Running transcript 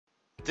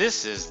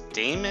This is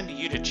Damon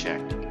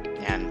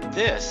Udacek, and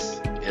this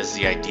is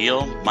the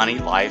Ideal Money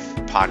Life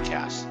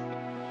podcast.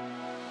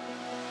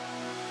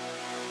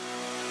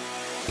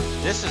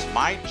 This is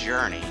my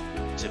journey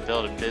to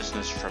build a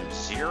business from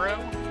zero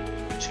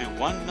to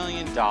 $1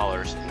 million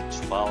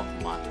in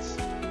 12 months.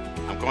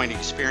 I'm going to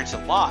experience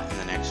a lot in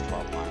the next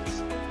 12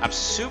 months. I'm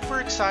super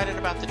excited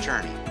about the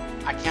journey.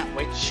 I can't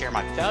wait to share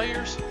my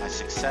failures, my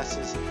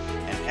successes,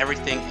 and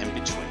everything in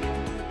between.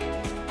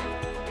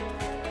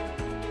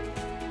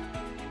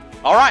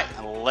 All right,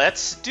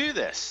 let's do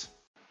this.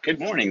 Good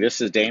morning.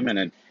 This is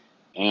Damon,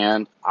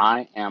 and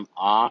I am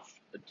off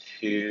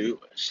to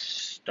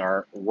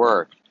start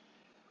work.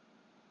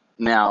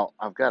 Now,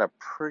 I've got a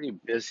pretty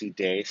busy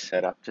day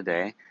set up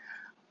today.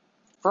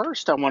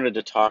 First, I wanted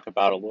to talk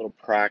about a little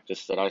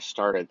practice that I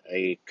started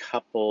I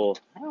don't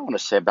want to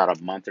say about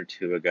a month or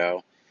two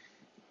ago,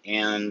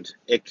 and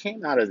it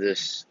came out of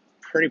this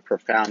pretty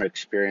profound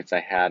experience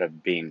I had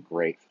of being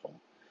grateful.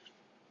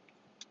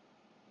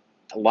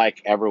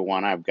 Like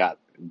everyone,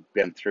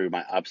 been through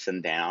my ups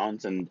and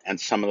downs, and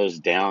some of those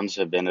downs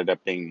have ended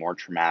up being more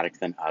traumatic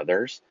than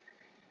others.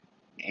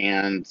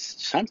 And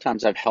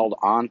sometimes I've held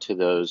on to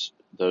those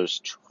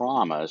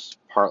traumas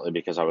partly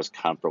because I was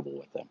comfortable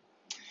with them.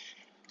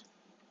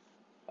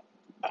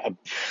 A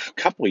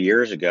couple of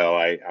years ago,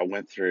 I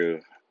went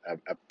through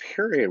a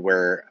period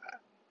where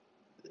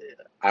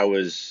I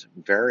was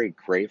very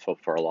grateful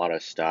for a lot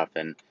of stuff,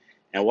 and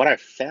what I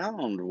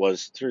found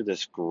was through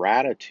this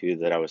gratitude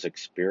that I was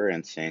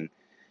experiencing.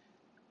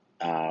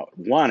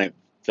 One, it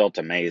felt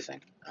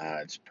amazing.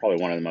 It's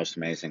probably one of the most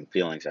amazing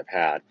feelings I've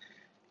had.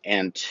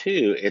 And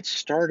two, it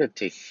started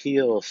to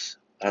heal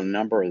a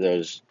number of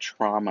those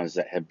traumas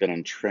that had been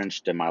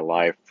entrenched in my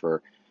life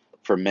for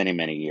many,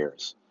 many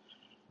years.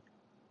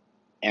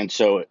 And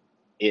so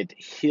it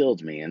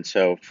healed me. And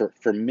so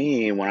for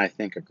me, when I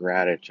think of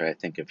gratitude, I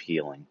think of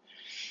healing.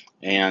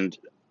 And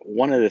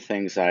one of the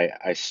things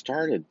I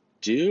started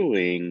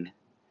doing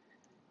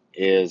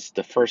is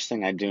the first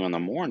thing I do in the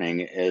morning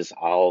is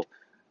I'll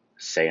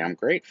say I'm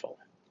grateful.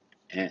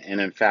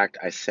 And in fact,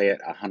 I say it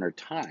 100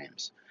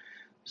 times.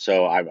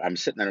 So I'm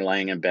sitting there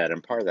laying in bed,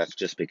 and part of that's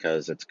just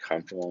because it's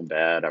comfortable in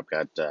bed. I've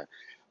got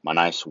my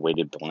nice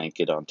weighted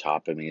blanket on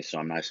top of me, so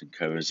I'm nice and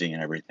cozy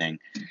and everything.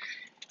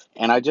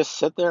 And I just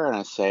sit there and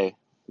I say,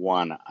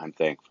 one, I'm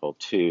thankful.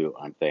 Two,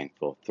 I'm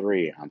thankful.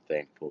 Three, I'm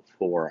thankful.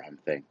 Four, I'm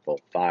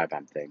thankful. Five,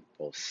 I'm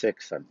thankful.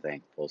 Six, I'm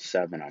thankful.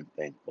 Seven, I'm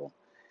thankful.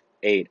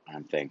 Eight,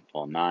 I'm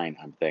thankful. Nine,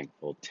 I'm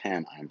thankful.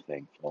 10, I'm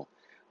thankful.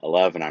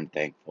 11, I'm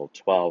thankful.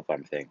 12,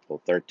 I'm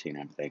thankful. 13,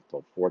 I'm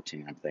thankful.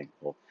 14, I'm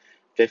thankful.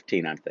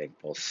 15, I'm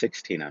thankful.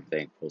 16, I'm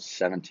thankful.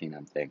 17,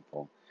 I'm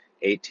thankful.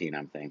 18,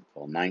 I'm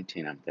thankful.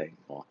 19, I'm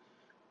thankful.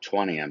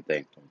 20, I'm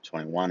thankful.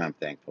 21, I'm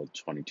thankful.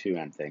 22,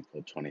 I'm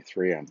thankful.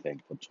 23, I'm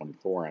thankful.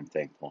 24, I'm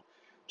thankful.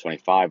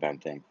 25, I'm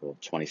thankful.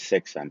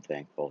 26, I'm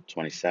thankful.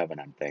 27,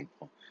 I'm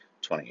thankful.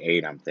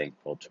 28, I'm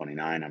thankful.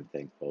 29, I'm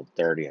thankful.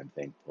 30, I'm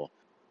thankful.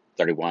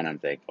 31, I'm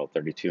thankful.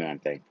 32, I'm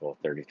thankful.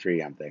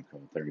 33, I'm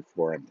thankful.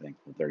 34, I'm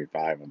thankful.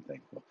 35, I'm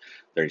thankful.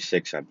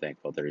 36, I'm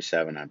thankful.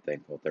 37, I'm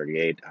thankful.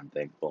 38, I'm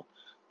thankful.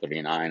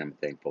 39, I'm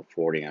thankful.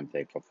 40, I'm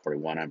thankful.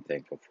 41, I'm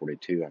thankful.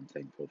 42, I'm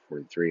thankful.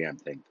 43, I'm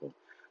thankful.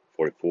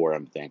 44,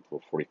 I'm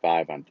thankful.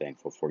 45, I'm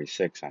thankful.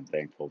 46, I'm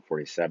thankful.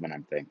 47,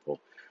 I'm thankful.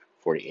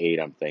 48,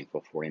 I'm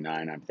thankful.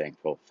 49, I'm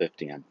thankful.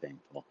 50, I'm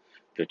thankful.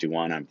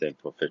 51, I'm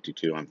thankful.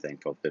 52, I'm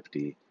thankful.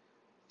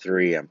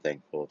 53, I'm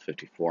thankful.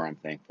 54, I'm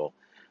thankful.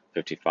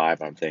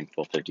 55, I'm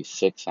thankful.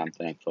 56, I'm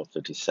thankful.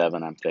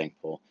 57, I'm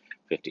thankful.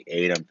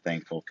 58, I'm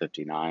thankful.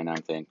 59, I'm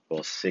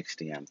thankful.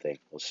 60, I'm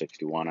thankful.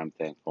 61, I'm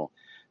thankful.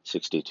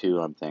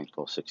 62, I'm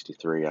thankful.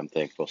 63, I'm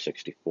thankful.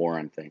 64,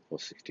 I'm thankful.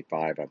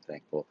 65, I'm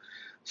thankful.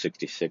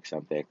 66,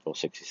 I'm thankful.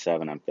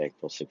 67, I'm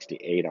thankful.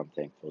 68, I'm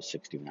thankful.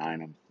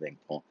 69, I'm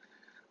thankful.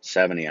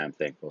 70, I'm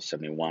thankful.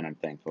 71, I'm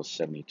thankful.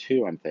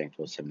 72, I'm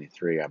thankful.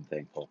 73, I'm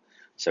thankful.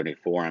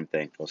 74, I'm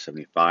thankful.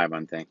 75,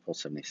 I'm thankful.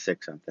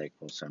 76, I'm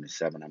thankful.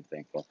 77, I'm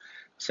thankful.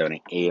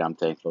 78, I'm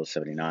thankful.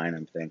 79,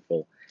 I'm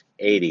thankful.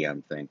 80,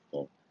 I'm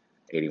thankful.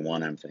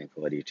 81, I'm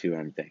thankful. 82,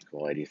 I'm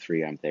thankful.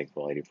 83, I'm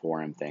thankful.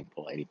 84, I'm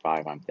thankful.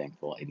 85, I'm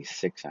thankful.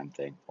 86, I'm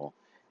thankful.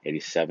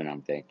 87,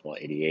 I'm thankful.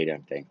 88,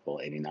 I'm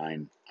thankful.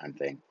 89, I'm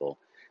thankful.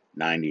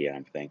 90,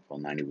 I'm thankful.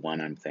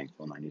 91, I'm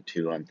thankful.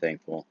 92, I'm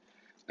thankful.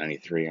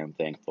 93, I'm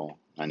thankful.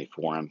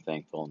 94, I'm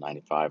thankful.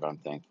 95, I'm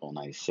thankful.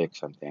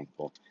 96, I'm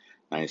thankful.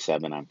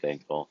 97, I'm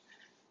thankful.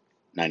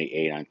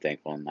 98, I'm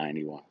thankful.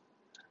 91,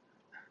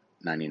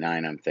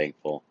 99, I'm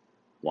thankful.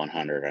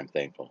 100, I'm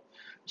thankful.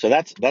 So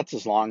that's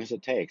as long as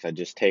it takes. I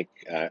just take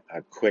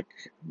a quick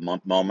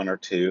moment or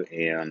two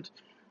and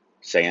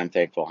say I'm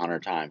thankful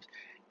 100 times.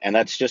 And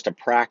that's just a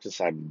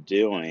practice I'm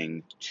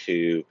doing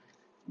to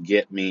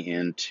get me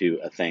into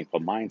a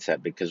thankful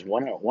mindset, because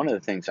one of the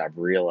things I've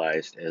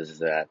realized is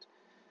that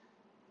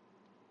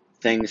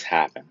things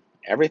happen.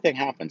 Everything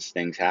happens,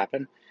 things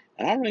happen.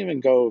 And I don't even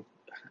go,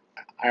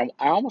 I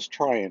almost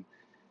try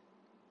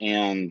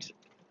and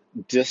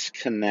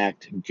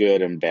disconnect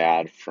good and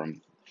bad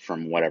from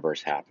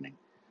whatever's happening.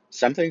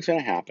 Something's going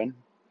to happen,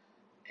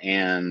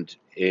 and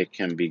it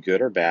can be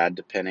good or bad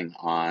depending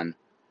on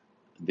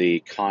the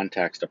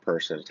context a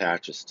person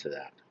attaches to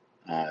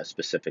that,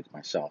 specific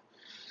myself.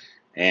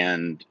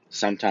 And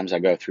sometimes I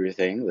go through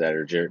things that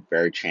are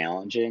very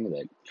challenging,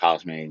 that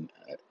cause me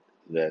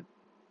that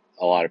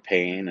a lot of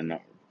pain and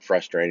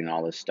frustrating,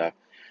 all this stuff.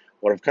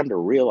 What I've come to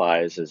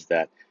realize is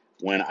that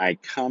when I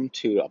come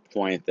to a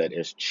point that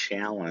is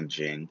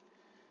challenging,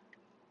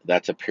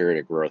 that's a period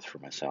of growth for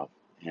myself.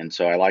 And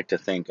so I like to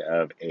think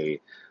of a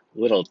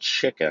little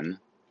chicken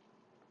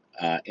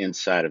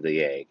inside of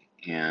the egg.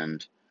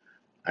 And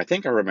I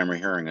think I remember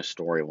hearing a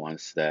story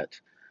once that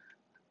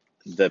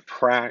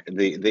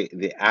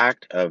the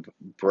act of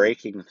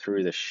breaking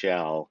through the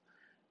shell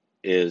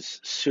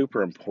is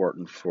super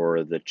important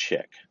for the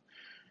chick.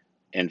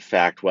 In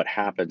fact, what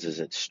happens is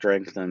it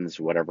strengthens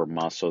whatever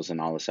muscles and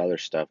all this other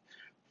stuff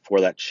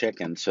for that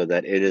chicken so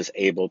that it is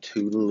able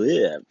to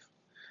live.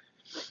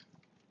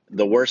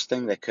 The worst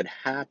thing that could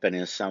happen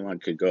is someone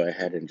could go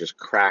ahead and just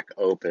crack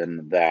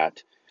open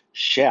that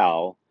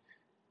shell,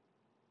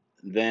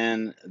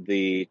 then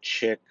the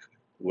chick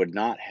would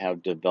not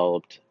have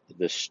developed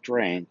the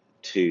strength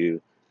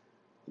to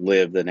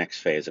live the next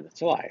phase of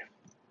its life.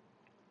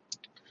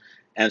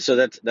 And so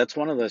that's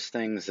one of those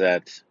things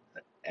that,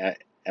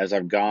 as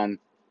I've gone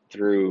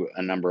through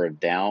a number of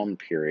down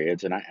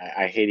periods, and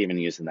I hate even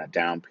using that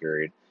down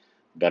period,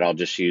 but I'll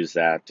just use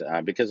that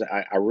because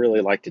I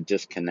really like to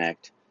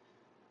disconnect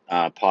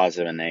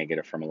positive and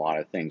negative from a lot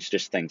of things.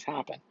 Just things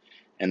happen,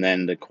 and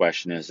then the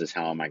question is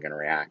how am I going to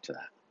react to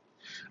that?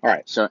 All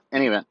right. So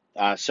anyway,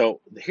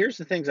 so here's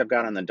the things I've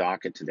got on the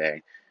docket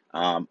today.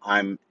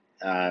 I'm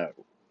uh,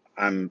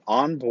 I'm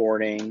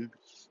onboarding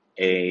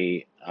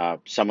a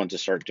someone to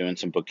start doing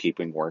some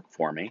bookkeeping work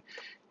for me.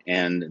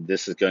 And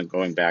this is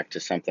going back to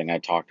something I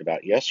talked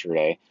about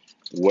yesterday,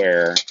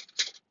 where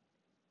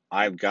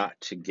I've got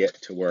to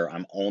get to where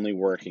I'm only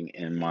working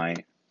in my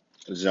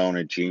zone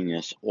of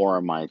genius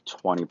or my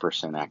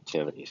 20%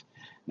 activities.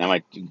 Now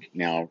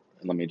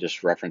let me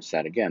just reference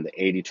that again. The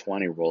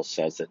 80-20 rule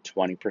says that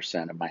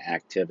 20% of my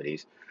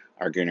activities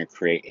are going to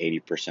create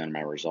 80% of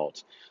my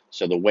results.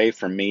 So the way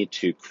for me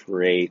to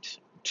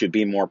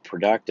be more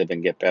productive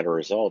and get better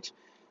results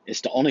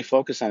is to only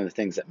focus on the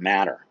things that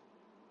matter.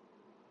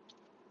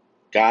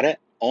 Got it?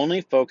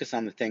 Only focus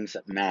on the things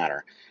that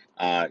matter.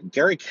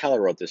 Gary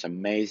Keller wrote this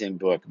amazing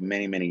book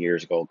many, many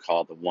years ago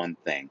called The One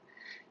Thing.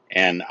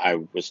 And I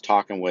was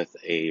talking with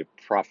a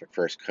Profit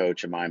First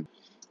coach of mine,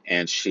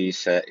 and she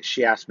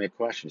asked me a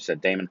question. She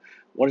said, Damon,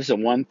 what is the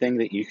one thing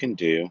that you can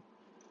do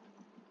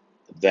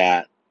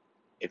that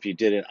if you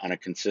did it on a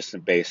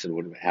consistent basis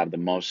would have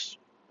the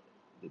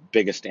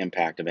biggest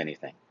impact of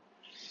anything?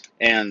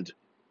 And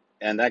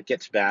that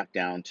gets back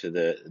down to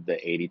the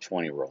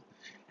 80-20 rule.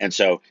 And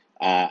so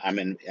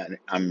I'm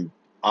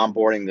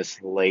onboarding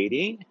this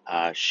lady.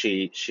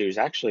 She was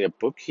actually a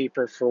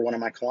bookkeeper for one of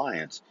my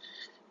clients,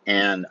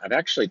 and I've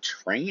actually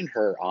trained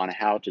her on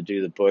how to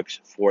do the books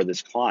for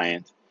this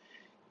client,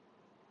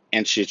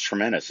 and she's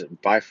tremendous.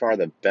 By far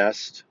the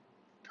best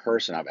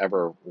person I've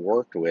ever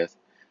worked with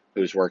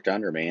who's worked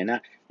under me. And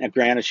now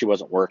granted, she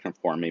wasn't working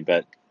for me,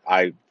 but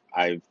I've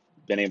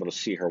been able to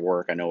see her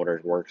work. I know what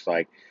her work's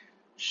like.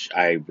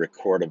 I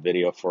record a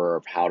video for her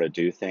of how to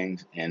do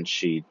things, and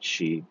she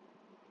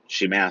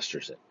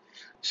masters it.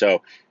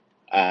 So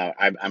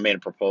I made a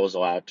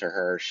proposal out to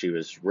her. She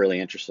was really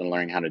interested in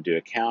learning how to do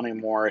accounting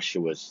more. She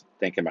was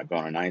thinking about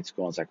going to night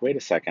school. I was like, wait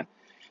a second,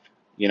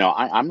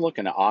 I'm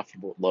looking to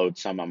offload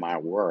some of my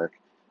work.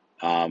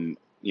 I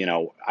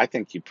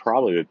think you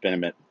probably would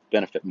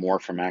benefit more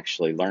from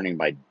actually learning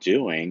by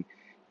doing,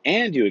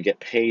 and you would get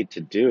paid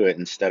to do it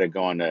instead of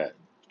going to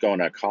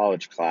a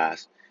college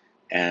class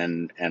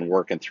and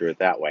working through it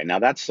that way. Now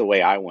that's the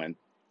way I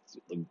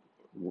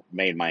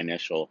made my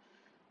initial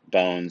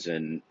bones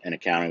in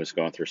accounting, was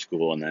going through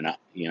school, and then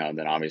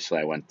then obviously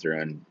I went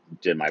through and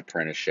did my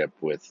apprenticeship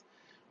with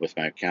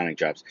my accounting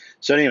jobs.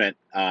 So anyway,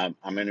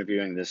 I'm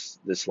interviewing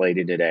this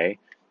lady today.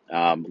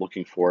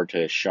 Looking forward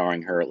to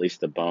showing her at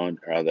least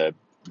the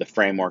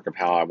framework of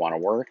how I want to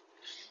work,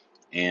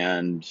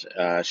 and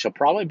she'll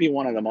probably be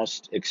one of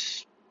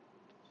the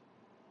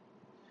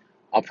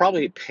I'll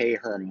probably pay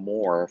her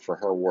more for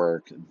her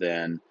work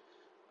than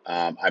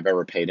I've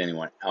ever paid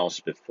anyone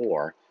else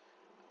before.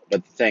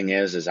 But the thing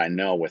is I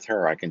know with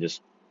her I can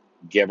just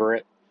give her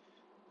it.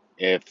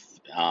 If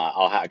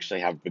I'll actually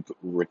have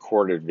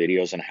recorded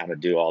videos on how to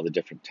do all the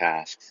different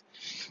tasks,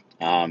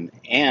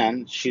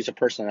 and she's a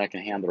person that I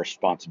can hand the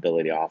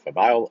responsibility off of.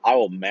 I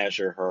will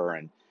measure her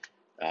and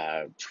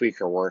tweak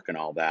her work and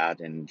all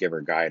that, and give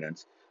her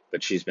guidance.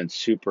 But she's been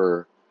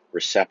super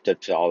receptive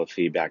to all the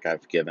feedback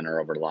I've given her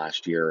over the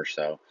last year or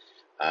so.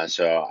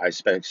 So I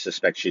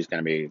suspect she's going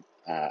to be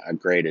a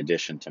great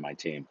addition to my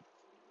team.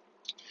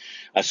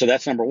 So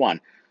that's number one.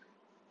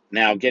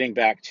 Now, getting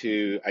back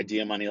to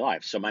Idea Money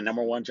Life. So my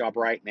number one job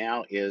right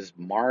now is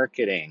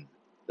marketing.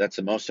 That's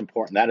the most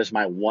important. That is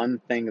my one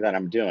thing that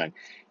I'm doing.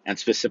 And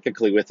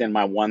specifically within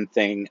my one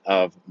thing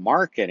of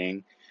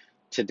marketing,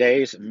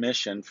 today's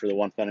mission for the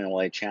One Fundamental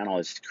A channel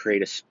is to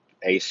create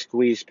a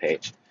squeeze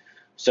page.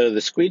 So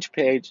the squeeze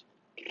page,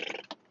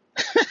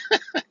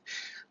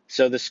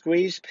 so the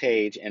squeeze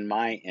page in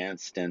my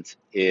instance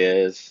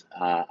is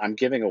I'm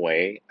giving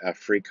away a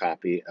free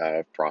copy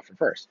of Profit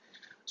First.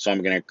 So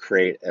I'm going to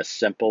create a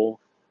simple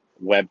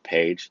web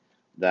page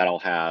that'll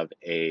have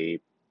a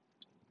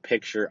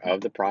picture of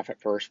the Profit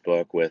First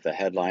book with a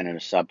headline and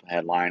a sub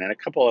headline and a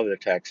couple other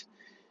texts.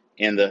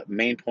 And the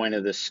main point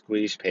of this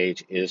squeeze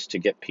page is to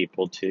get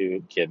people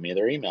to give me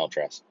their email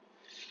address.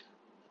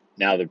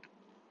 Now, the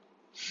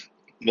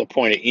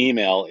point of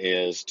email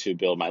is to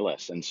build my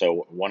list. And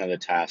so, one of the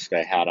tasks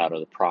I had out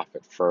of the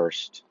Profit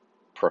First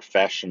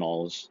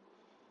Professionals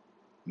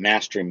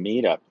Mastery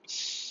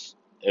Meetups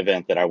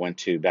event that I went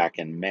to back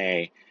in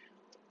May,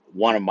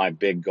 one of my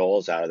big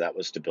goals out of that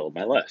was to build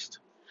my list.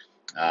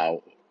 Uh,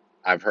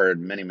 I've heard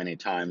many, many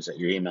times that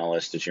your email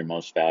list is your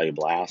most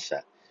valuable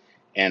asset.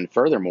 And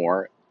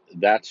furthermore,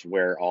 that's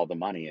where all the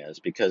money is,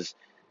 because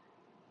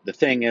the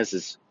thing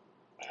is,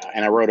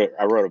 and I wrote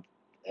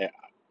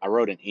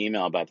an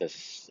email about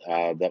this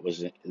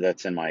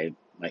that's in my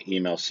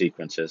email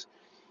sequences,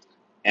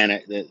 and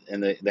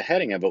the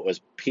heading of it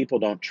was people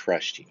don't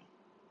trust you.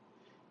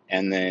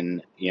 And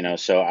then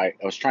so I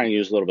was trying to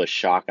use a little bit of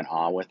shock and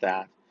awe with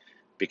that,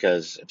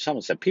 because if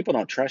someone said people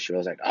don't trust you, I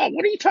was like, oh,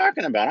 what are you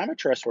talking about? I'm a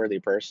trustworthy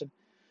person.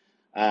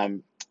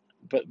 Um,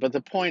 but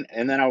the point,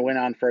 and then I went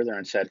on further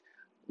and said,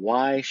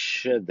 why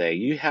should they?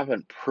 You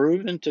haven't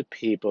proven to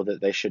people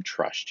that they should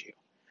trust you.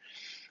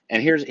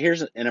 And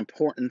here's an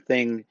important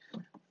thing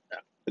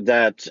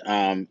that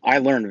I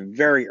learned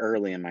very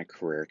early in my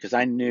career, because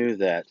I knew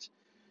that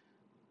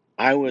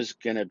I was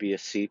going to be a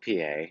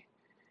CPA,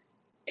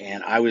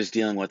 and I was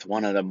dealing with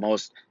one of the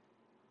most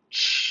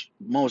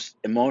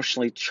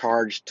emotionally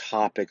charged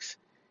topics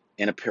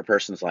in a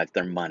person's life,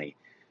 their money.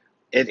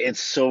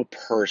 It's so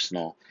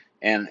personal.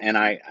 And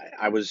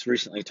I was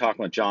recently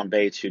talking with John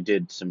Bates, who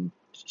did some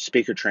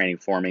speaker training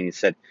for me. And he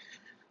said,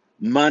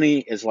 money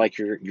is like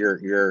your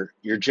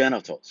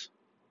genitals.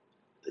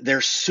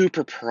 They're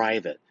super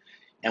private.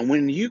 And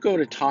when you go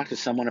to talk to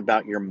someone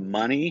about your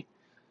money,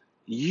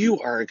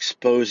 you are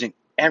exposing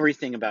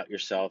everything about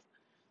yourself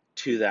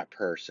to that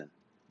person.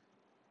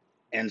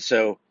 And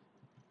so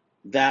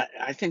that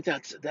I think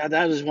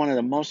that is one of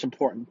the most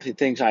important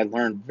things I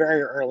learned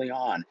very early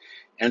on.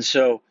 And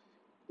so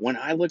when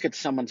I look at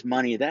someone's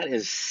money, that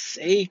is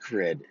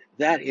sacred.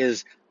 That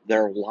is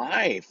their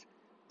life.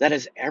 That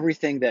is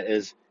everything that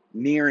is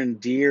near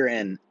and dear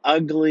and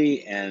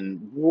ugly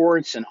and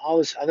warts and all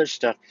this other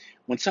stuff.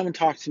 When someone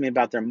talks to me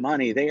about their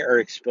money, they are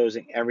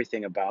exposing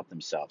everything about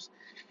themselves.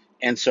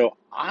 And so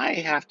I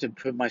have to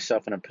put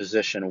myself in a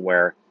position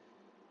where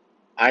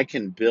I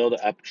can build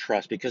up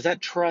trust, because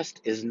that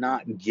trust is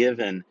not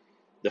given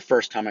the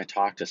first time I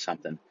talk to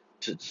something,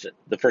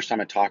 the first time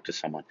I talk to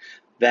someone.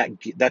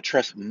 That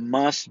trust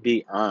must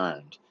be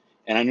earned,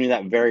 and I knew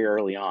that very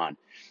early on.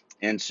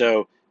 And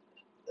so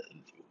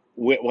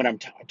what I'm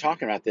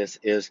talking about this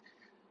is,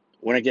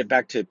 when I get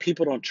back to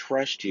people don't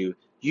trust you,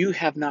 you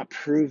have not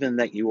proven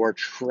that you are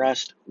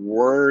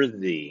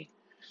trustworthy.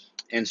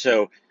 And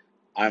so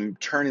I'm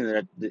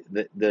turning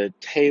the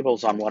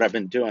tables on what I've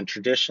been doing.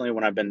 Traditionally,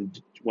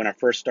 when I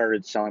first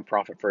started selling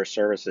Profit First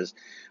services,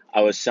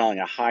 I was selling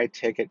a high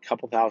ticket,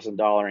 couple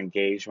 $1,000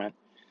 engagement,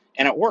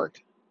 and it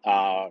worked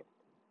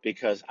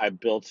because I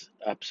built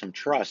up some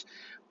trust.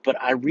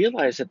 But I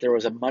realized that there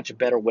was a much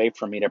better way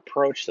for me to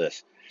approach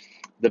this.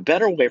 The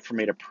better way for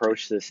me to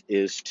approach this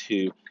is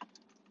to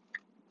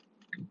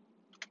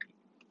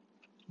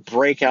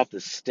break out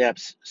the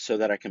steps so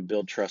that I can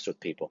build trust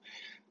with people.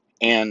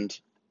 And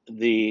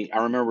I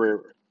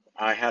remember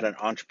I had an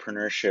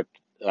entrepreneurship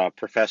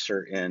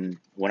professor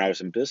when I was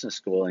in business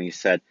school, and he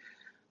said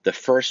the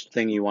first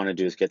thing you want to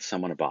do is get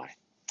someone to buy,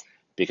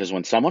 because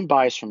when someone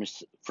buys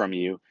from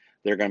you,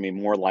 they're going to be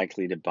more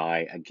likely to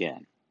buy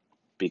again,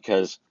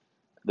 because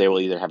they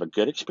will either have a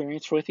good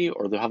experience with you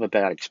or they'll have a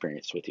bad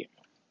experience with you.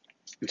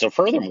 And so,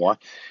 furthermore,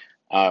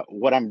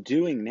 what I'm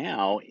doing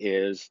now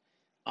is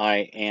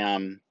I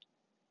am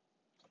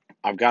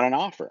I've got an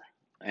offer,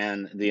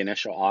 and the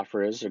initial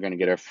offer is they're going to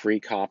get a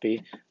free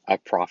copy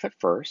of Profit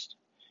First.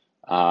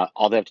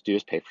 All they have to do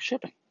is pay for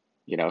shipping,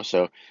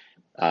 So,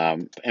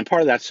 and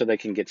part of that so they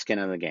can get skin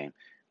in the game.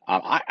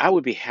 I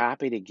would be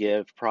happy to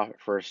give Profit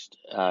First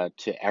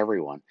to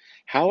everyone.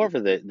 However,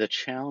 the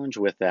challenge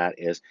with that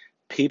is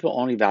people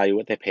only value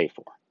what they pay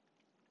for.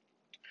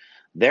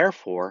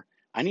 Therefore,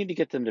 I need to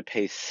get them to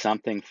pay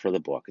something for the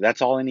book.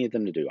 That's all I need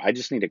them to do. I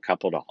just need a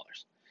couple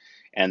dollars.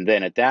 And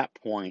then at that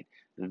point,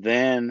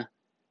 then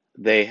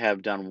they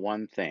have done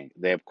one thing.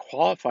 They have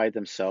qualified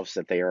themselves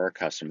that they are a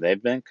customer.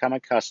 They've become a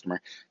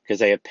customer because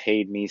they have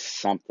paid me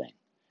something.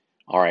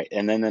 All right.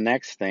 And then the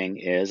next thing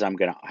is I'm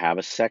going to have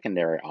a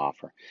secondary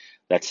offer.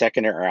 That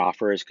secondary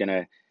offer is going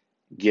to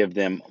give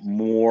them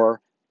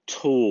more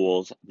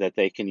tools that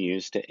they can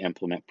use to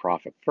implement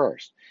Profit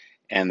First.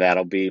 And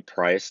that'll be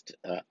priced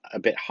a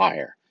bit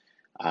higher.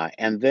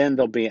 And then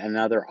there'll be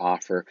another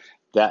offer,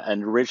 that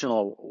an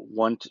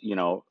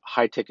original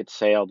high ticket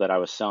sale that I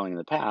was selling in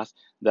the past,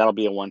 that'll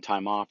be a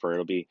one-time offer.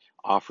 It'll be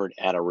offered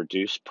at a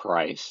reduced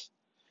price.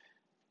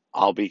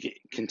 I'll be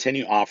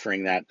continue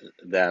offering that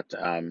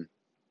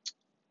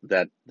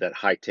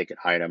high ticket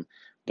item,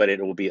 but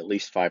it will be at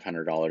least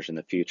 $500 in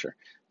the future,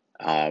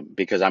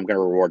 because I'm going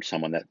to reward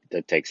someone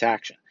that takes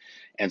action.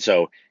 And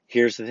so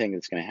here's the thing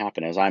that's going to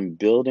happen as I'm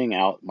building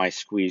out my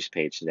squeeze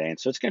page today. And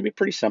so it's going to be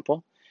pretty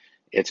simple.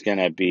 It's going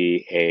to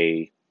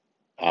be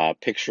a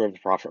picture of the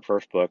Profit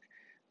First book.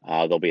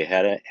 There'll be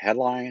a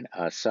headline,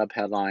 a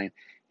subheadline,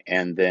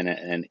 and then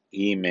an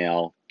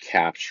email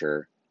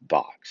capture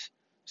box.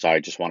 So I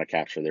just want to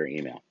capture their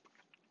email,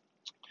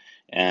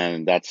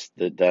 and that's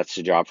the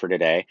job for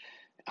today.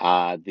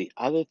 The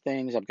other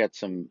things, I've got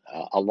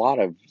a lot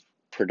of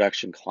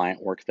production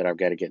client work that I've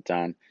got to get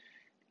done,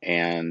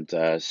 and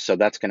so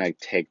that's going to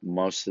take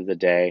most of the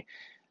day.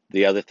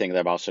 The other thing that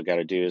I've also got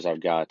to do is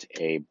I've got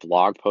a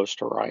blog post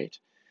to write.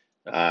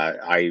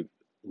 I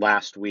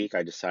Last week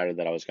I decided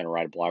that I was going to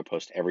write a blog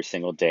post every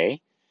single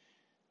day,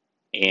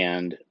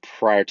 and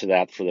prior to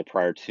that, for the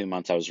prior 2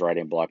 months, I was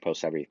writing a blog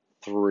post every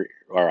three,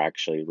 or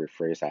actually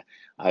rephrase that,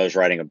 I was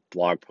writing a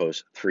blog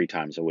post 3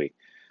 times a week.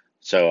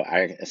 So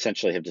I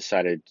essentially have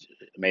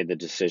made the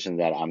decision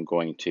that I'm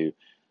going to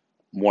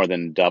more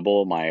than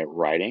double my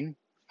writing,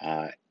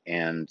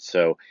 and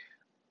so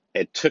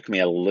it took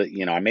me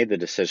I made the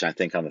decision, I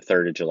think, on the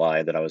 3rd of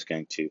July that I was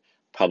going to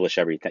publish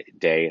every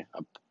day,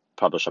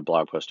 publish a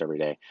blog post every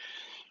day.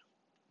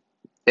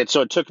 And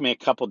so it took me a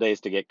couple days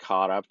to get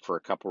caught up for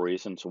a couple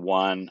reasons.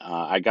 One,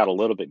 I got a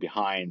little bit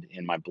behind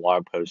in my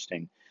blog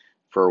posting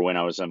for when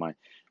I was on my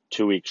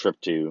 2 week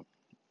trip to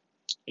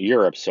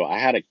Europe. So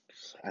I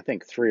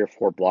think 3 or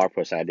 4 blog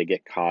posts I had to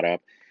get caught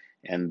up,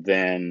 and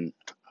then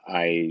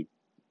I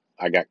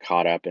I got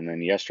caught up, and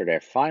then yesterday I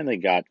finally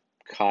got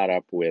caught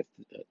up with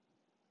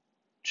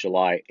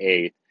July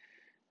 8th.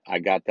 I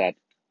got that,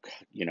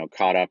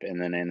 caught up,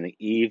 and then in the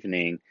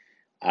evening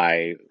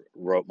I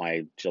wrote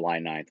my July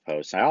 9th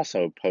post. I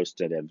also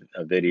posted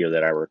a video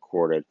that I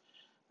recorded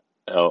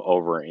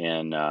over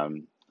in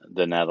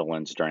the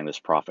Netherlands during this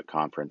profit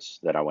conference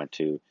that I went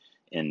to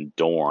in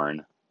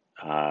Doorn,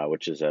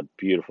 which is a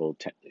beautiful,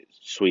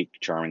 sweet,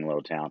 charming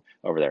little town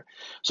over there.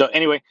 So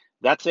anyway,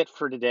 that's it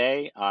for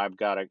today. I've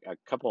got a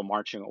couple of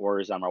marching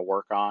orders I'm gonna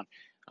work on.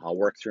 I'll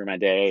work through my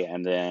day,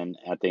 and then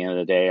at the end of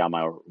the day, on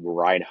my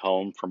ride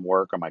home from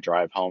work or my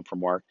drive home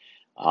from work,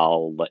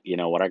 I'll let you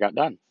know what I got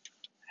done.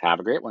 Have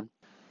a great one.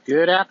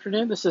 Good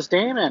afternoon. This is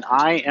Damon.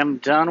 I am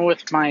done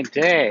with my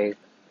day.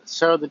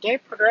 So the day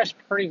progressed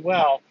pretty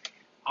well.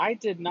 I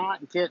did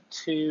not get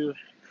to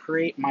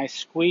create my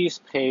squeeze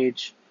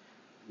page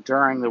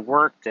during the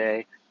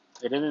workday.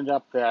 It ended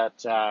up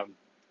that I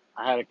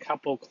had a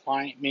couple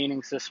client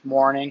meetings this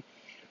morning.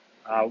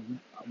 Uh,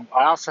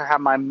 I also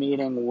have my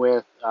meeting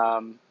with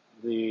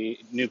the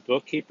new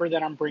bookkeeper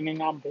that I'm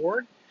bringing on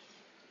board,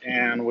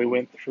 and we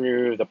went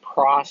through the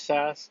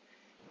process.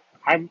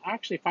 I'm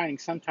actually finding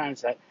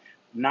sometimes that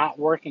not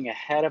working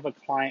ahead of a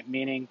client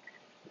meeting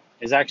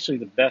is actually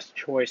the best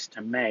choice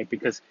to make,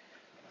 because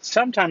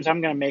sometimes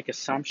I'm going to make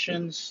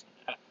assumptions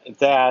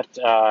that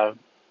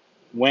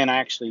when I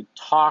actually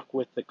talk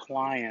with the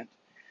client,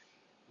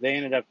 they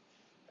ended up,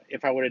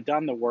 if I would have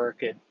done the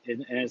work, it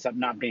ends up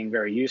not being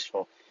very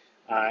useful.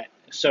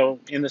 So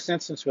in this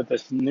instance with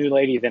this new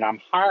lady that I'm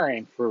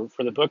hiring for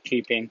the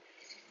bookkeeping,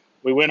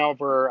 we went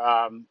over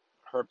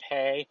her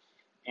pay,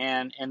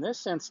 and in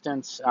this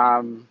instance,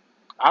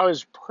 I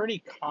was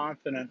pretty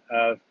confident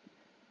of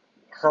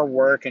her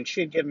work, and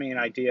she had given me an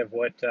idea of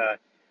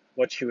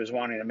what she was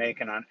wanting to make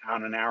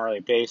on an hourly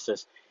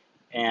basis.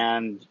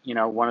 And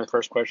one of the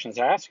first questions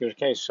I asked her was,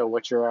 "Okay, so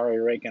what's your hourly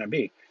rate going to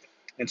be?"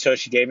 And so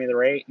she gave me the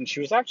rate, and she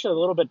was actually a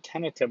little bit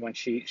tentative when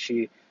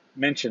she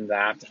mentioned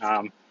that.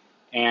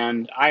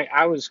 And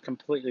I was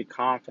completely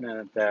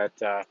confident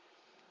that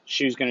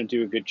she was going to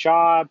do a good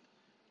job.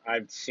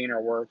 I've seen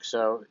her work,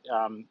 so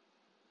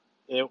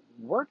it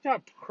worked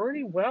out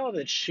pretty well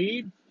that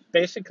she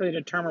basically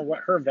determined what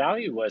her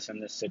value was in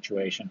this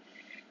situation.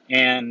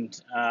 And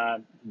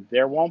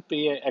there won't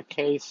be a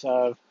case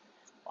of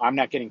I'm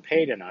not getting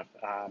paid enough.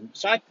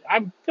 So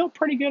I feel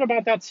pretty good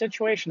about that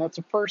situation. That's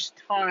the first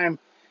time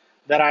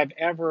that I've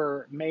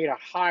ever made a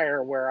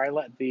hire where I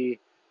let the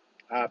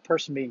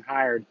person being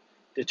hired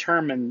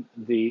determine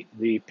the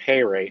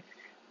pay rate.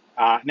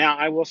 Now,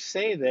 I will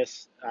say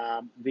this,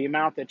 the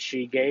amount that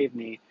she gave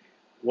me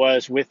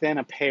was within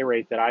a pay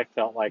rate that I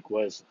felt like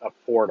was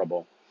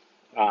affordable.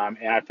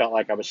 And I felt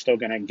like I was still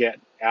going to get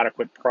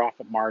adequate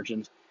profit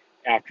margins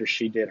after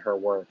she did her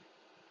work.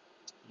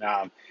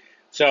 Um,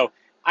 so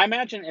I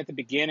imagine at the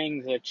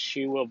beginning that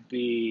she will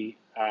be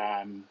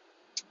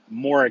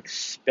more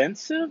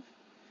expensive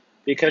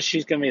because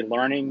she's going to be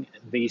learning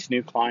these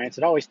new clients.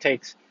 It always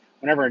takes,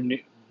 whenever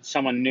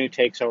someone new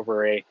takes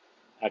over a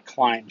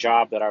client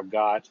job that I've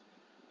got,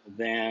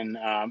 then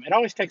it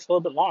always takes a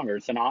little bit longer.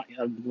 It's a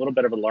little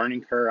bit of a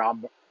learning curve,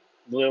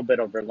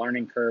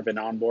 and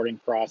onboarding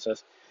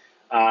process.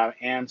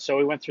 And so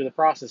we went through the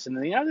process. And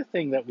then the other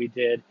thing that we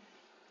did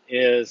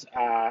is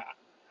I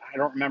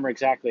don't remember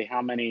exactly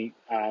how many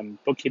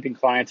bookkeeping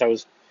clients I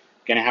was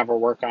going to have her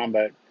work on,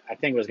 but I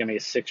think it was going to be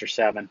 6 or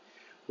 7.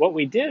 what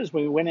we did is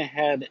I went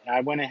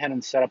ahead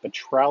and set up a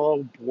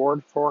Trello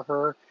board for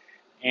her,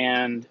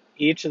 and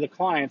each of the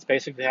clients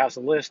basically has a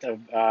list of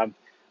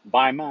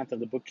by month of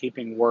the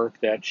bookkeeping work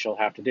that she'll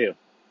have to do.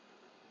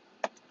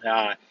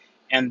 Uh,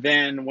 and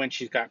then when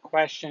she's got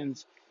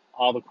questions,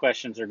 all the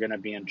questions are going to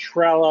be in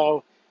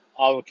Trello.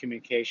 All the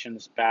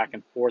communications back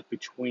and forth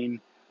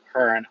between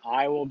her and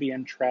I will be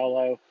in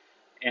Trello.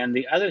 And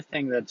the other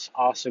thing that's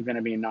also going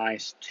to be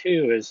nice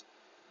too is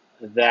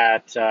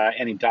that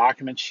any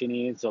documents she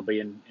needs will be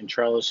in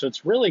Trello. So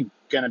it's really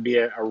going to be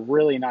a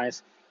really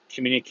nice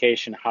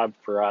communication hub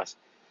for us.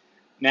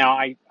 Now,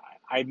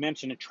 I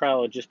mentioned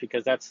Trello just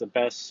because that's the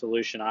best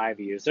solution I've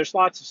used. There's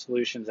lots of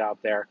solutions out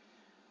there.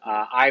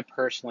 I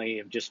personally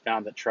have just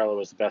found that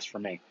Trello is the best for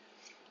me.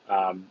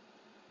 Um,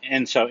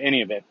 and so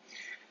any of it.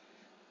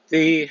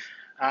 The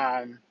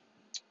um,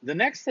 the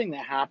next thing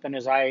that happened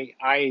is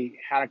I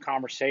had a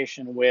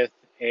conversation with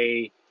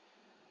a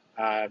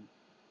uh,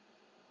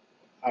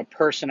 a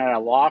person at a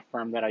law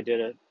firm that I did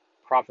a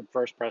Profit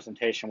First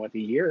presentation with a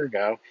year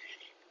ago,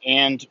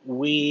 and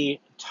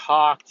we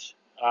talked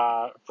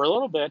for a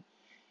little bit.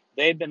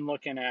 They'd been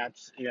looking at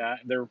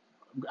they're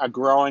a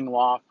growing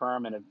law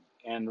firm,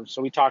 and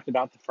so we talked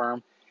about the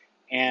firm,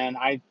 and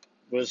I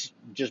was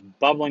just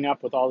bubbling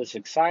up with all this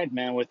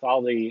excitement with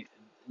all the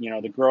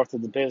the growth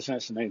of the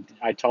business, and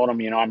I told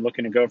him I'm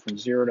looking to go from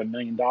zero to $1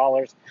 million,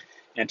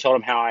 and told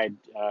him how I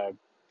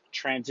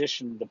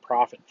transitioned the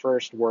Profit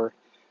First work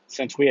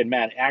since we had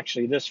met.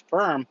 Actually, this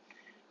firm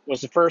was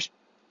the first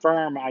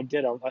firm I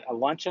did a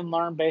lunch and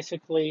learn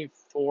basically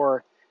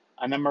for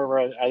a number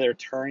of other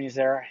attorneys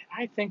there.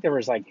 I think there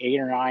was like 8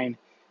 or 9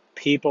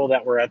 people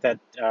that were at that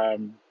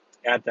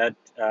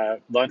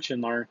lunch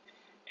and learn,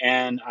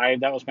 and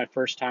that was my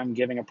first time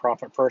giving a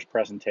Profit First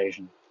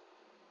presentation.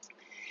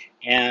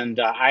 And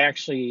I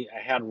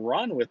had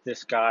run with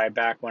this guy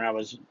back when I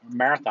was a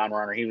marathon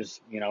runner. He was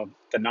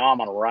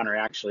phenomenal runner. He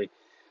actually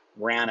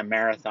ran a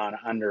marathon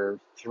under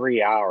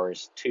 3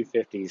 hours,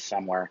 250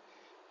 somewhere.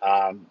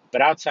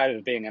 But outside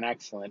of being an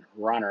excellent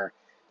runner,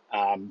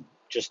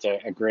 just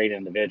a great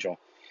individual.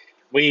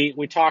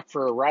 We talked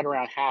for right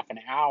around half an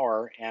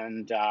hour,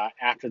 and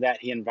after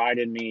that, he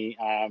invited me.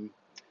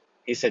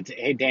 He said,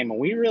 "Hey, Damon,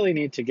 we really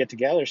need to get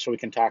together so we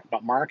can talk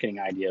about marketing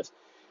ideas."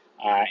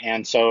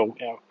 And so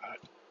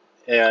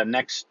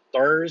next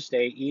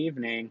Thursday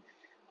evening,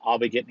 I'll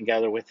be getting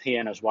together with he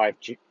and his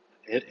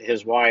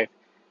wife,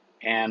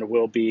 and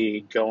we'll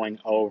be going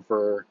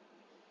over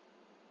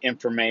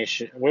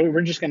information.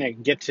 We're just going to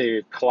get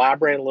to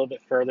collaborate a little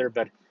bit further,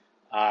 but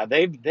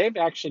they've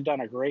actually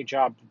done a great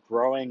job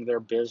growing their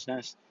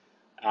business.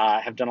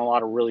 Have done a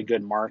lot of really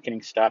good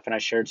marketing stuff, and I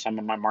shared some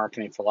of my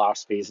marketing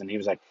philosophies, and he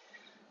was like,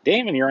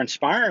 "Damon, you're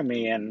inspiring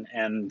me,"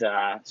 and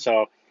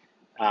so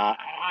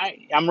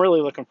I'm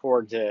really looking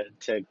forward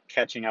to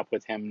catching up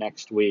with him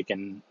next week,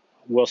 and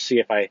we'll see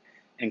if I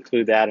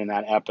include that in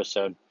that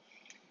episode.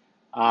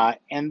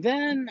 And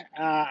then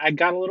I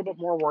got a little bit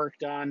more work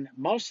done.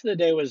 Most of the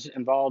day was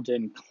involved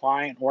in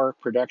client work,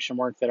 production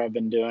work that I've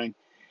been doing.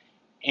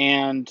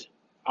 And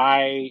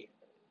I,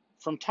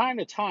 from time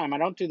to time, I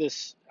don't do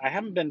this, I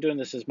haven't been doing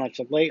this as much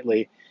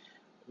lately.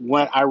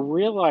 When I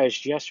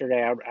realized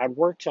yesterday, I'd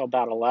worked till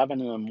about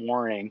 11 in the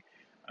morning,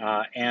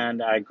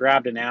 and I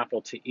grabbed an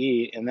apple to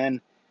eat. And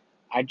then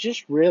I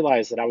just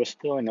realized that I was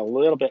feeling a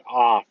little bit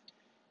off.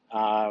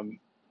 Um,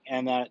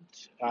 and that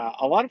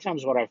a lot of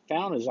times what I've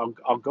found is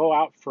I'll go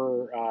out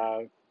for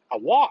a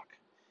walk.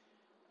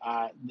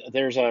 Uh,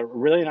 there's a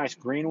really nice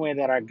greenway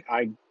that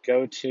I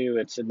go to.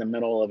 It's in the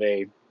middle of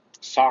a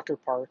soccer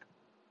park,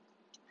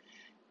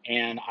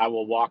 and I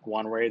will walk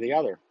one way or the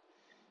other.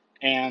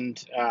 And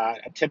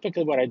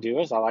typically, what I do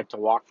is I like to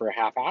walk for a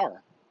half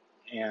hour.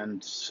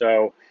 And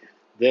so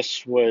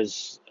this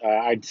was,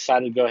 I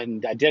decided to go ahead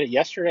and I did it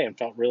yesterday and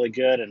felt really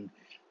good and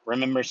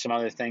remember some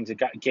other things.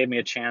 Gave me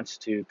a chance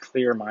to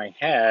clear my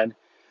head.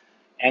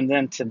 And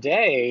then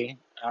today,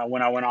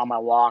 when I went on my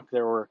walk,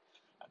 there were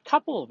a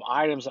couple of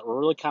items that were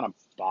really kind of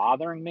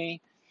bothering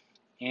me.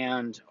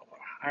 And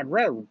I'd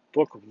read a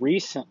book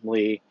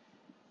recently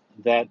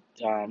that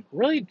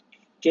really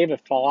gave a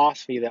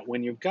philosophy that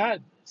when you've got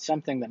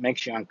something that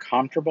makes you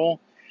uncomfortable,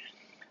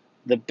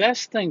 the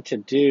best thing to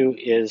do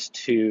is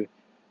to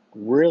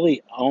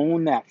really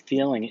own that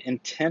feeling,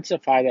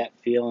 intensify that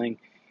feeling,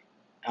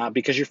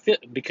 because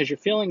you're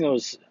feeling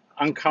those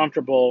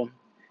uncomfortable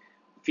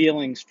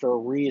feelings for a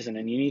reason,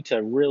 and you need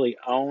to really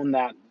own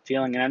that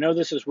feeling. And I know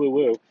this is woo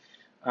woo,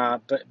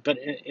 but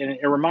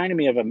it reminded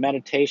me of a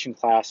meditation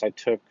class I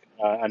took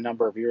a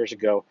number of years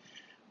ago,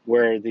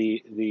 where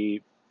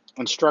the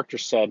instructor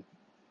said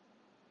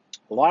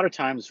a lot of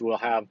times we'll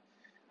have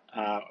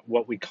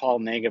what we call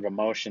negative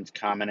emotions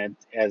come, and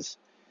as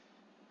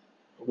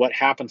what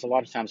happens a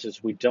lot of times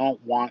is we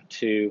don't want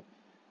to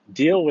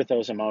deal with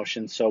those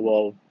emotions, so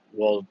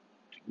we'll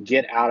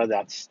get out of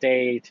that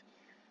state.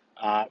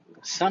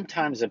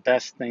 Sometimes the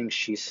best thing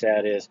she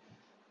said is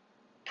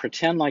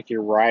pretend like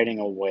you're riding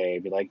a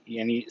wave.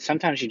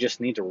 Sometimes you just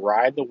need to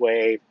ride the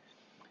wave,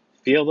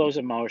 feel those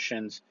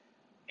emotions,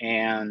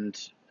 and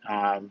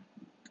um,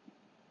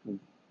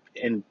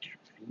 and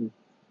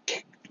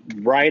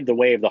ride the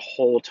wave the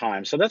whole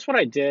time. So that's what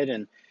I did,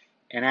 and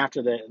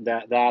after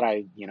that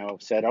I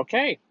said,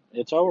 okay,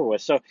 it's over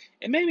with. So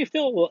it made me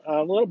feel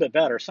a little bit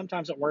better.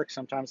 Sometimes it works,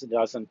 sometimes it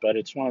doesn't, but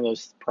it's one of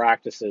those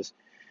practices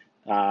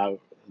uh,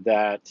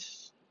 that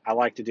I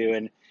like to do,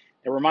 and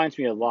it reminds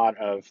me a lot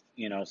of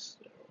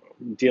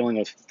dealing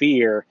with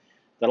fear.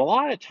 That a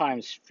lot of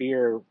times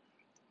fear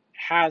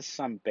has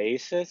some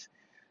basis,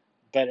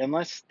 but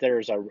unless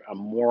there's a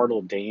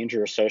mortal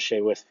danger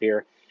associated with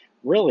fear,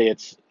 really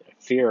it's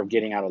fear of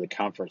getting out of the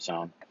comfort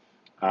zone.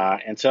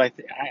 And so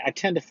I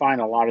tend to find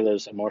a lot of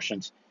those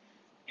emotions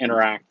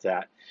interact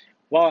that.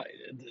 Well,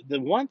 the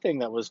one thing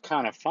that was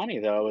kind of funny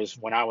though is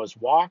when I was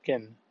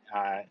walking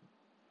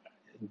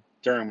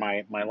during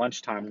my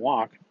lunchtime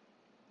walk,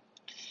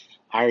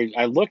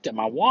 I looked at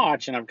my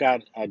watch and I've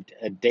got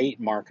a date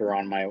marker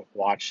on my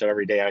watch, so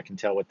every day I can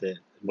tell what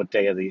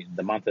day of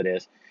the month it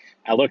is.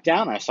 I looked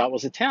down and I saw it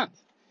was the 10th.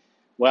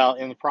 Well,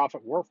 in the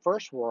Profit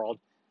First world,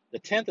 the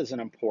 10th is an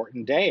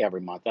important day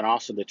every month, and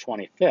also the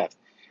 25th.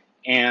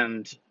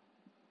 And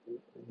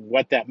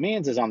what that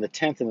means is on the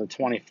 10th and the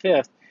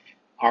 25th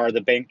are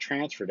the bank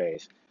transfer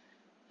days.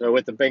 So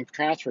with the bank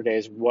transfer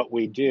days, what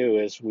we do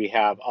is we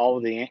have all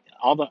the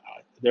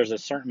there's a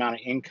certain amount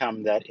of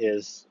income that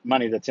is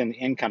money that's in the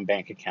income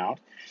bank account,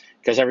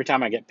 because every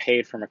time I get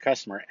paid from a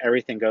customer,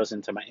 everything goes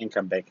into my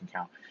income bank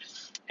account.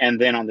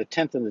 And then on the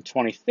 10th and the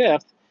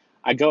 25th,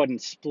 I go ahead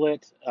and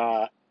split.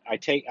 I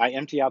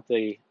empty out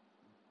the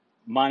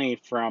money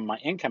from my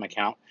income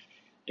account,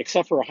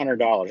 except for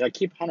 $100. I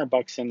keep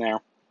 $100 in there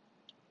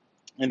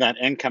in that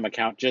income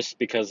account just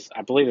because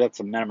I believe that's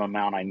the minimum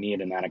amount I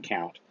need in that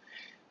account.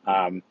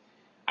 Um,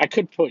 I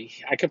could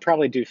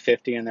probably do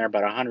 50 in there,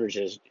 but 100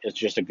 is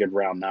just a good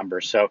round number.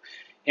 So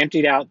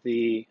emptied out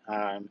the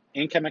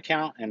income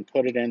account and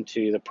put it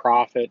into the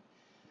profit,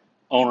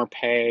 owner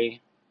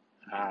pay,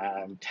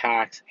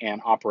 tax,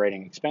 and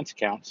operating expense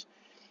accounts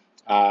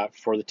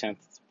for the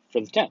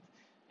 10th.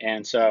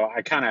 And so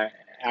I kind of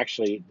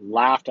actually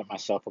laughed at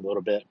myself a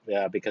little bit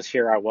because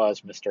here I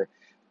was, Mr.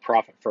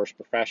 Profit First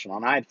Professional,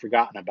 and I had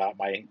forgotten about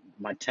my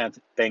 10th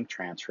bank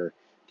transfer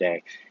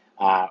day.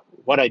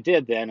 What I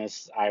did then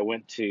is I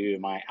went to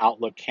my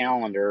Outlook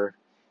calendar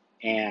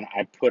and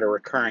I put a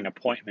recurring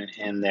appointment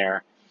in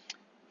there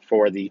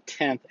for the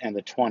 10th and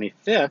the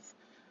 25th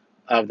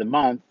of the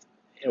month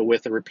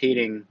with a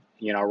repeating,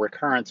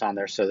 recurrence on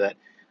there so that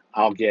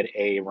I'll get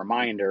a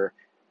reminder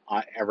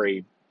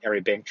every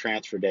bank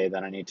transfer day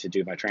that I need to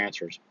do my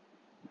transfers.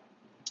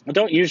 I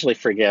don't usually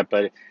forget,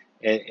 but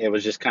it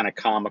was just kind of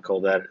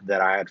comical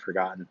that I had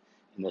forgotten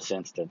in this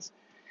instance.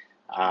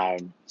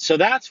 So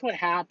that's what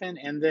happened.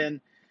 And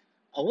then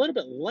a little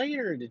bit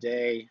later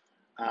today,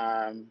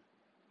 um,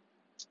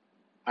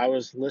 I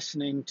was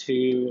listening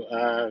to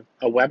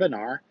a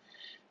webinar,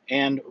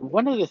 and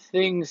one of the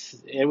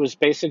things, it was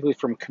basically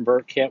from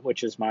ConvertKit,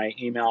 which is my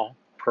email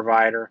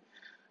provider,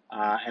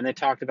 and they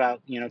talked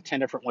about 10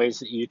 different ways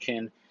that you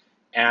can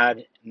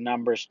add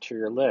numbers to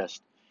your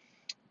list.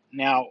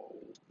 Now,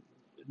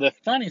 the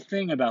funny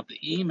thing about the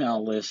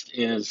email list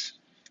is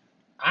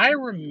I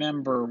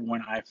remember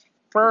when I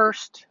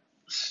first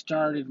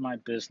started my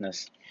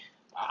business,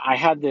 I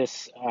had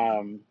this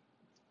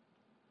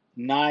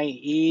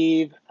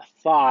naive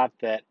thought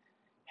that,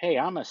 hey,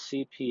 I'm a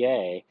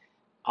CPA.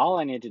 All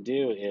I need to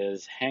do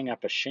is hang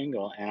up a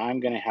shingle and I'm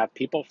going to have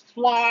people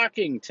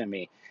flocking to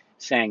me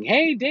saying,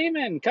 hey,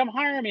 Damon, come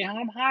hire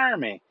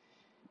me.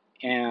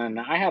 And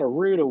I had a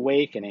rude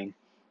awakening.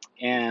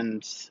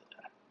 And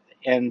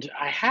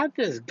I had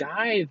this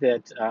guy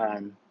that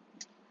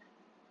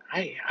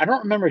I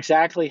don't remember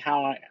exactly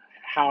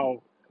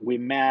how we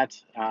met.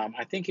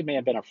 I think he may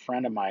have been a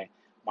friend of my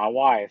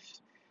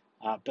wife's.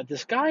 But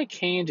this guy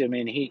came to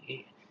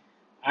me,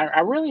 and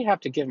I really have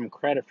to give him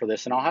credit for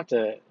this, and I'll have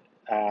to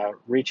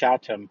reach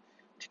out to him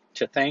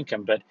to thank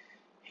him. But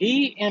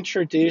he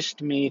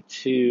introduced me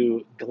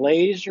to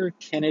Glazer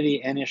Kennedy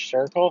Inner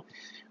Circle,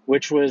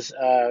 which was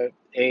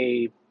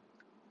a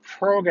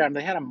program.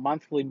 They had a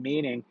monthly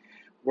meeting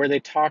where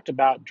they talked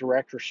about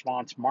direct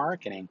response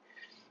marketing.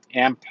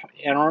 And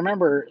I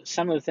remember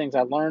some of the things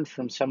I learned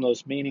from some of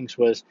those meetings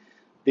was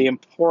the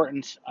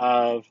importance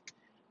of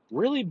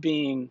really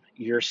being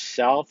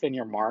yourself in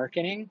your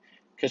marketing,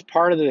 because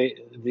part of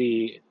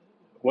the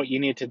what you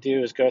need to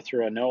do is go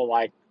through a know,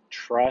 like,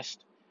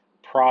 trust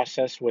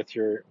process with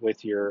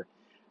your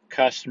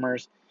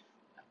customers,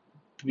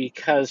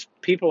 because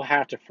people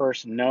have to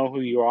first know who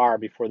you are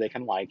before they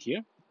can like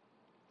you.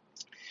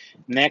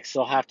 Next,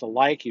 they'll have to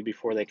like you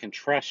before they can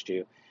trust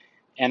you.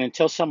 And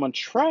until someone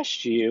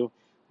trusts you,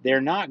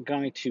 they're not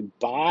going to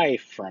buy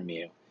from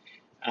you.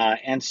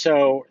 And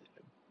so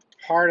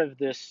part of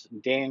this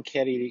Dan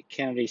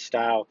Kennedy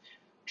style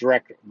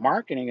direct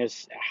marketing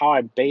is how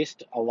I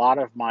based a lot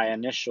of my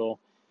initial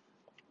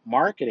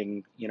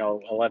marketing,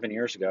 11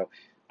 years ago.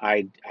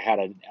 I had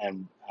a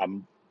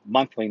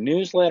monthly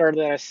newsletter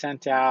that I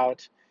sent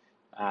out,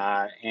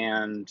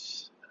 and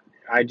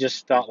I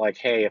just felt like,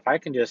 hey, if I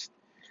can just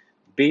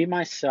be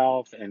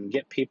myself and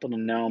get people to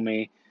know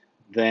me,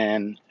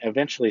 then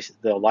eventually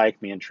they'll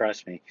like me and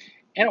trust me.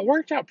 And it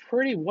worked out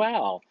pretty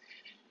well.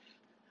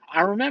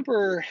 I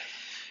remember,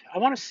 I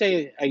want to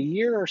say a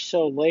year or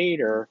so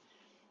later,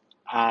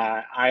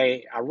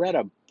 I read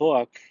a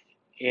book,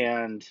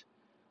 and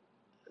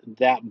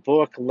that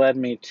book led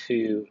me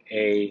to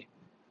a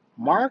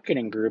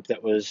marketing group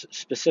that was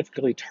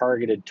specifically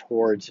targeted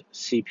towards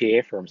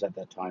CPA firms at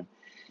that time.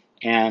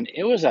 And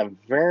it was a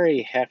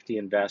very hefty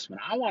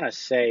investment. I want to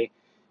say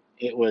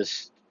it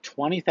was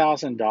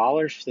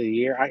 $20,000 for the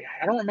year.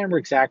 I don't remember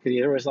exactly.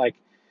 There was like,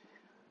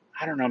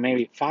 I don't know,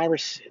 maybe five or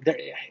six.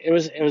 It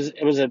was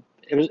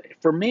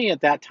for me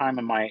at that time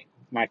in my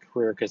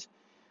career, because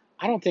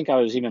I don't think I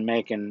was even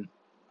making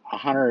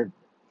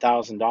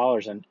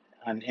 $100,000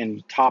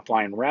 in top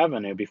line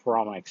revenue before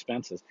all my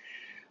expenses.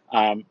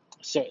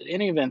 So in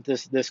any event,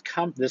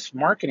 this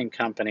marketing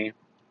company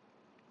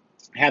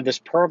had this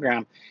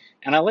program,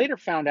 and I later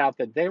found out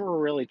that they were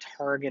really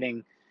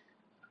targeting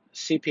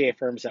CPA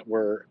firms that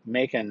were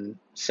making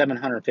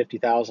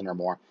 750,000 or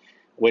more,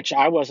 which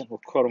I wasn't,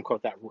 quote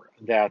unquote,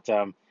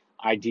 that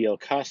ideal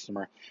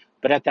customer.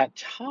 But at that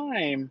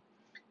time,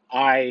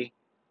 I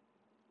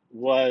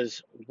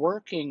was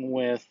working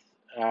with.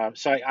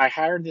 So I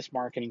hired this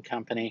marketing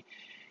company,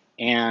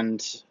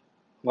 and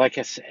like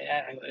I said,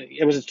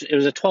 it was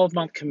a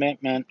 12-month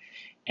commitment,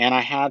 and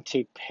I had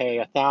to pay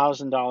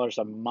 $1,000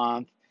 a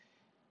month.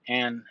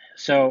 And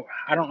so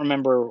I don't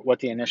remember what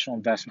the initial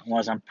investment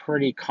was. I'm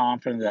pretty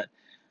confident that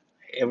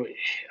it,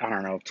 I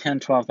don't know,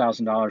 $10,000,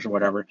 $12,000 or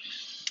whatever.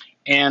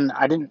 And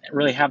I didn't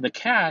really have the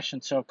cash,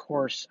 and so of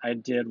course I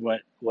did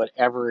what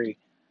every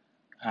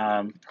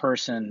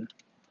person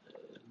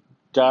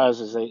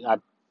does is I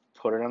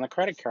put it on a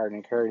credit card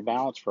and carried a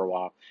balance for a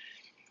while.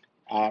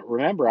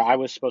 Remember, I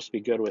was supposed to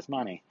be good with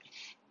money,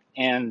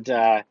 and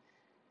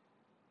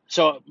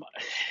so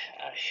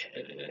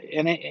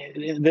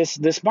and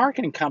this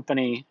marketing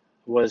company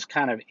was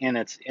kind of in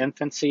its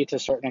infancy to a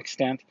certain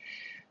extent.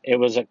 It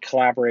was a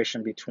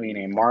collaboration between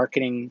a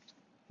marketing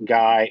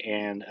guy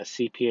and a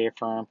CPA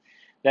firm.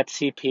 That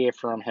CPA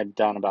firm had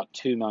done about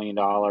 $2 million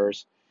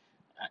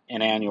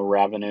in annual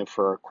revenue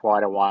for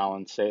quite a while,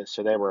 and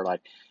so they were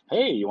like,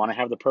 "Hey, you want to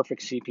have the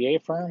perfect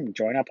CPA firm?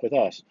 Join up with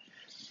us."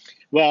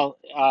 Well,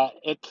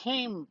 it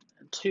came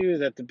to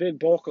that the big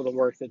bulk of the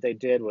work that they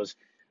did was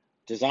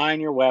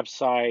design your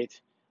website,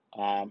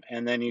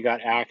 and then you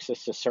got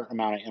access to a certain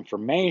amount of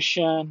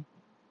information,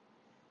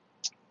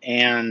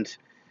 and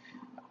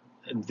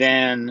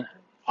then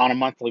on a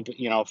monthly,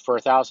 for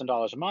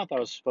 $1,000 a month, I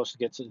was supposed to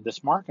get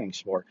this marketing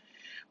support.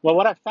 Well,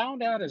 what I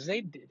found out is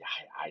they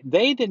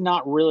did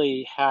not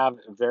really have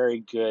very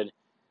good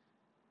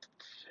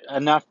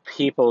enough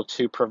people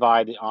to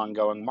provide the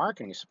ongoing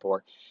marketing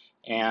support.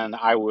 And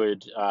I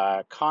would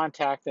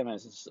contact them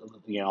as,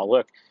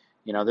 look,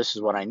 this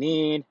is what I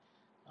need,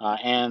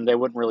 and they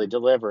wouldn't really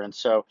deliver. And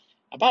so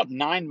about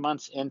 9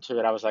 months into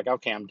it, I was like,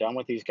 okay, I'm done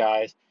with these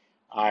guys.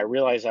 I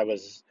realized I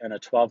was in a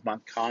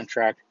 12-month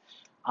contract.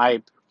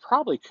 I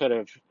probably could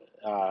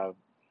have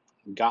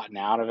gotten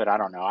out of it. I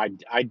don't know.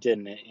 I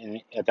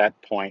didn't at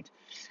that point.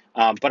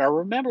 But I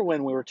remember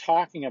when we were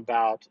talking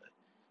about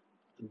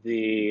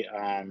the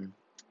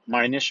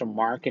my initial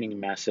marketing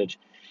message,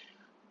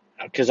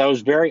 because I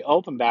was very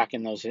open back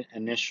in those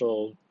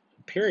initial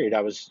period.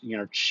 I was,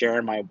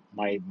 sharing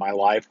my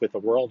life with the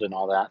world and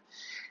all that.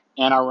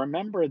 And I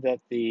remember that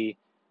the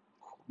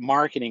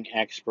marketing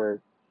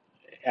expert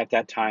at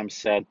that time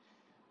said,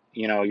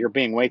 you're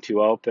being way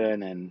too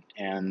open,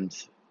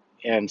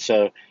 and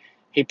so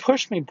he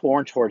pushed me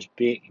more towards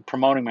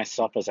promoting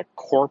myself as a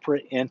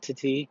corporate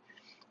entity.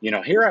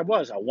 Here I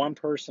was, a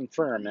one-person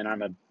firm, and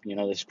I'm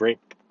this great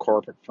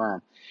corporate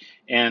firm.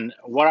 And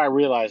what I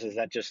realized is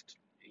that just,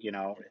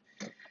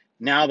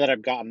 now that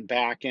I've gotten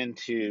back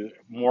into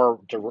more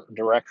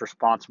direct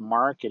response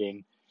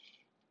marketing,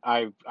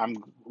 I'm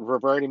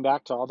reverting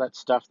back to all that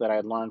stuff that I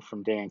had learned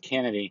from Dan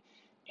Kennedy,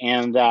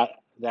 and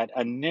that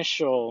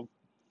initial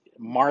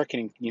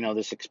marketing,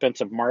 this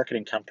expensive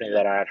marketing company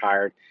that I had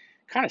hired,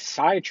 kind of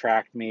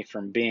sidetracked me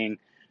from being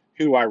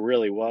who I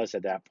really was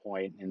at that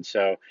point. And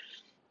so,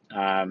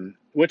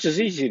 which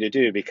is easy to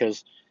do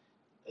because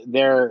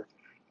they're,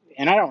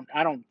 and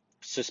I don't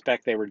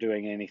suspect they were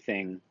doing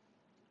anything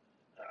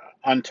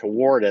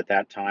untoward at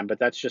that time, but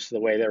that's just the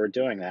way they were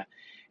doing that.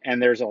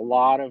 And there's a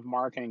lot of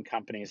marketing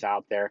companies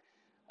out there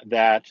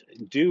that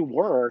do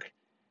work.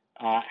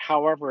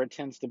 However, it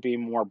tends to be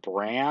more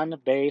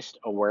brand-based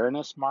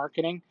awareness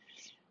marketing,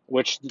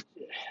 which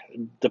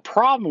the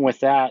problem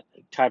with that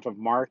type of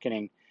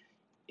marketing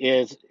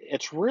is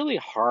it's really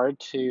hard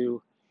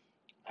to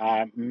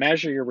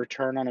measure your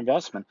return on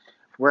investment.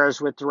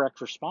 Whereas with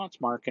direct response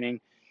marketing,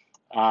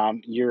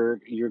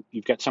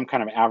 you've got some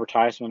kind of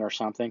advertisement or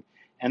something,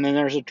 and then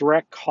there's a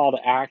direct call to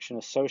action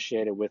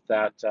associated with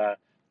that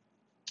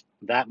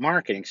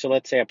marketing. So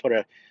let's say I put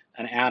an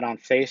ad on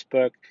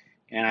Facebook,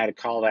 and I had a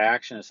call to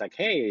action. It's like,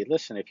 hey,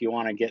 listen, if you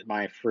want to get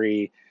my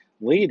free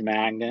lead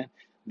magnet,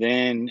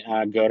 then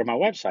go to my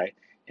website.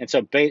 And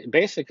so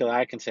basically,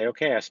 I can say,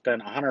 okay, I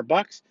spent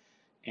 $100.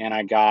 and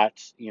I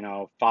got,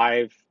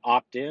 5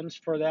 opt-ins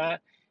for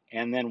that.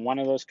 And then one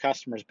of those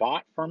customers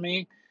bought for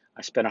me.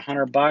 I spent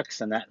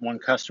 $100, and that one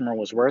customer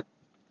was worth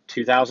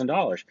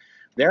 $2,000.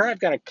 There, I've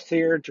got a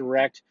clear,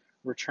 direct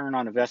return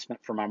on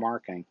investment for my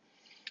marketing.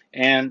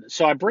 And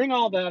so I bring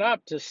all that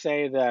up to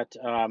say that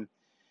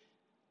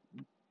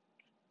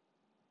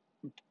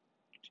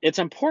it's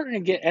important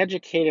to get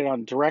educated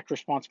on direct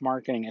response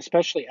marketing,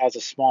 especially as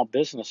a small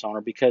business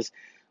owner, because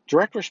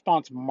direct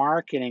response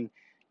marketing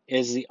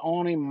is the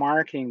only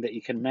marketing that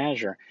you can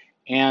measure.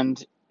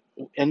 And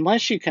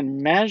unless you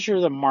can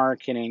measure the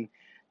marketing,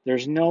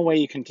 there's no way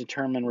you can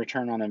determine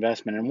return on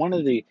investment. And one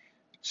of the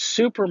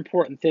super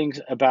important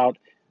things about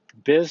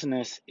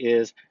business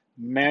is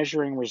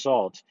measuring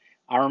results.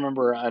 I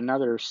remember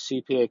another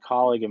CPA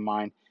colleague of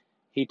mine,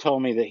 he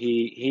told me that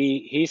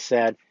he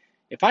said,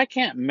 if I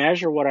can't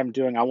measure what I'm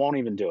doing, I won't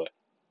even do it.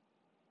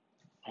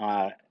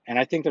 And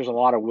I think there's a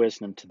lot of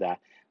wisdom to that.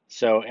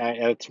 So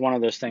it's one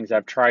of those things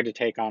I've tried to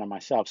take on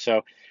myself.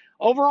 So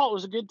overall, it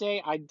was a good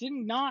day. I did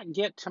not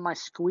get to my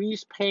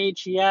squeeze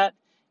page yet,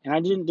 and I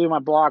didn't do my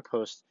blog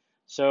post.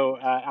 So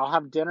I'll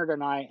have dinner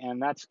tonight,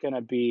 and that's going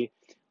to be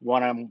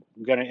what I'm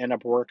going to end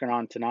up working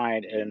on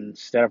tonight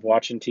instead of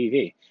watching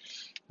TV.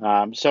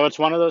 So it's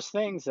one of those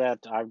things that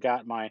I've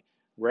got my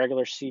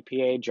regular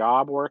CPA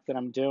job work that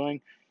I'm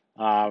doing,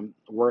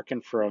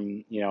 working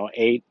from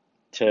 8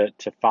 to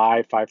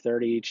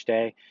 5:30 each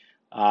day,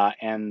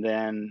 and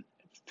then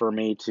for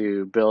me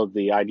to build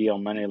the Ideal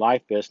Money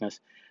Life business,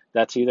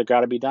 that's either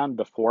got to be done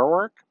before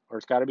work or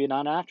it's got to be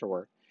done after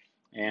work.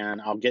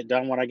 And I'll get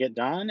done what I get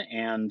done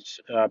and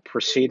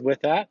proceed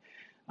with that.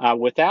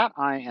 With that,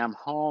 I am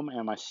home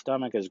and my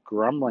stomach is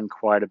grumbling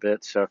quite a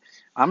bit. So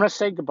I'm going to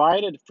say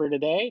goodbye for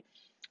today,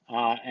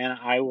 and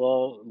I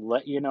will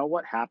let you know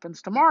what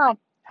happens tomorrow.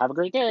 Have a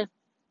great day.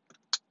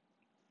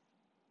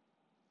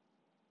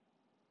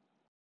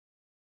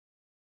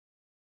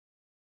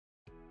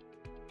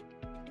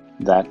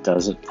 That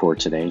does it for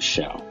today's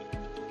show.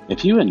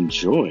 If you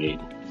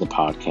enjoyed the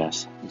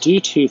podcast, do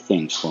 2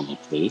 things for me,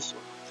 please.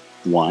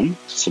 1,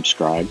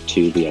 subscribe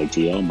to the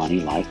Ideal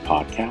Money Life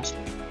podcast.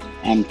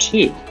 And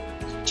 2,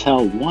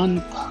 tell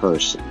one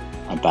person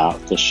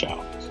about the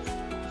show.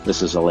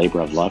 This is a labor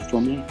of love for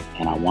me,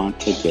 and I want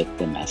to get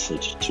the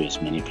message to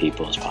as many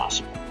people as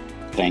possible.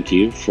 Thank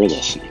you for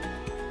listening.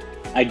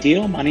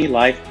 Ideal Money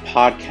Life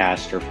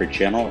podcasts are for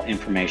general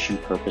information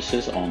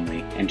purposes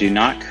only and do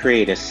not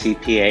create a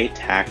CPA,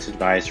 tax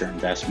advisor,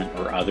 investment,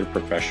 or other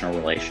professional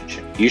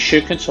relationship. You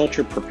should consult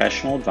your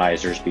professional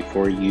advisors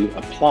before you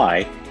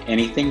apply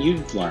anything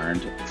you've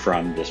learned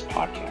from this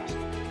podcast.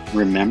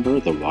 Remember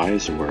the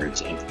wise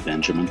words of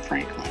Benjamin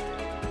Franklin.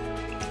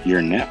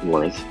 Your net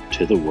worth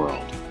to the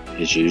world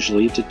is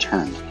usually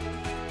determined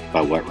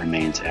by what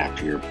remains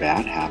after your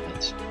bad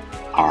habits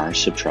are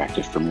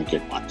subtracted from your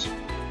good ones.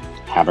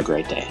 Have a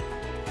great day.